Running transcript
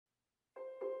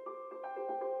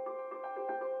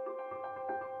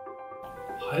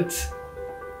What?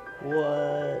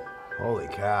 What? Holy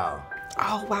cow.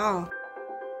 Oh, wow.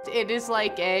 It is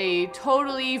like a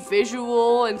totally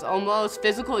visual and almost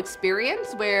physical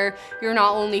experience where you're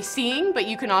not only seeing, but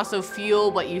you can also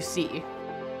feel what you see.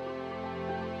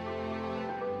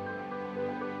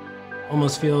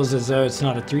 Almost feels as though it's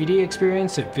not a 3D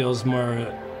experience. It feels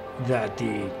more that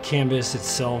the canvas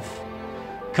itself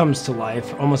comes to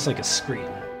life, almost like a screen.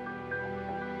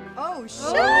 Oh,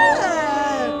 shit! That's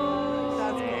cool.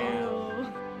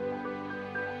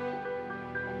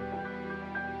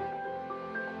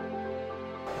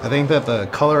 I think that the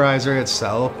Colorizer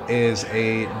itself is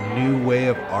a new way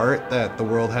of art that the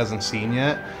world hasn't seen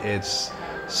yet. It's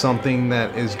something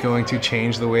that is going to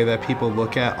change the way that people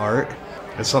look at art.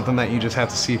 It's something that you just have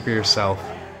to see for yourself.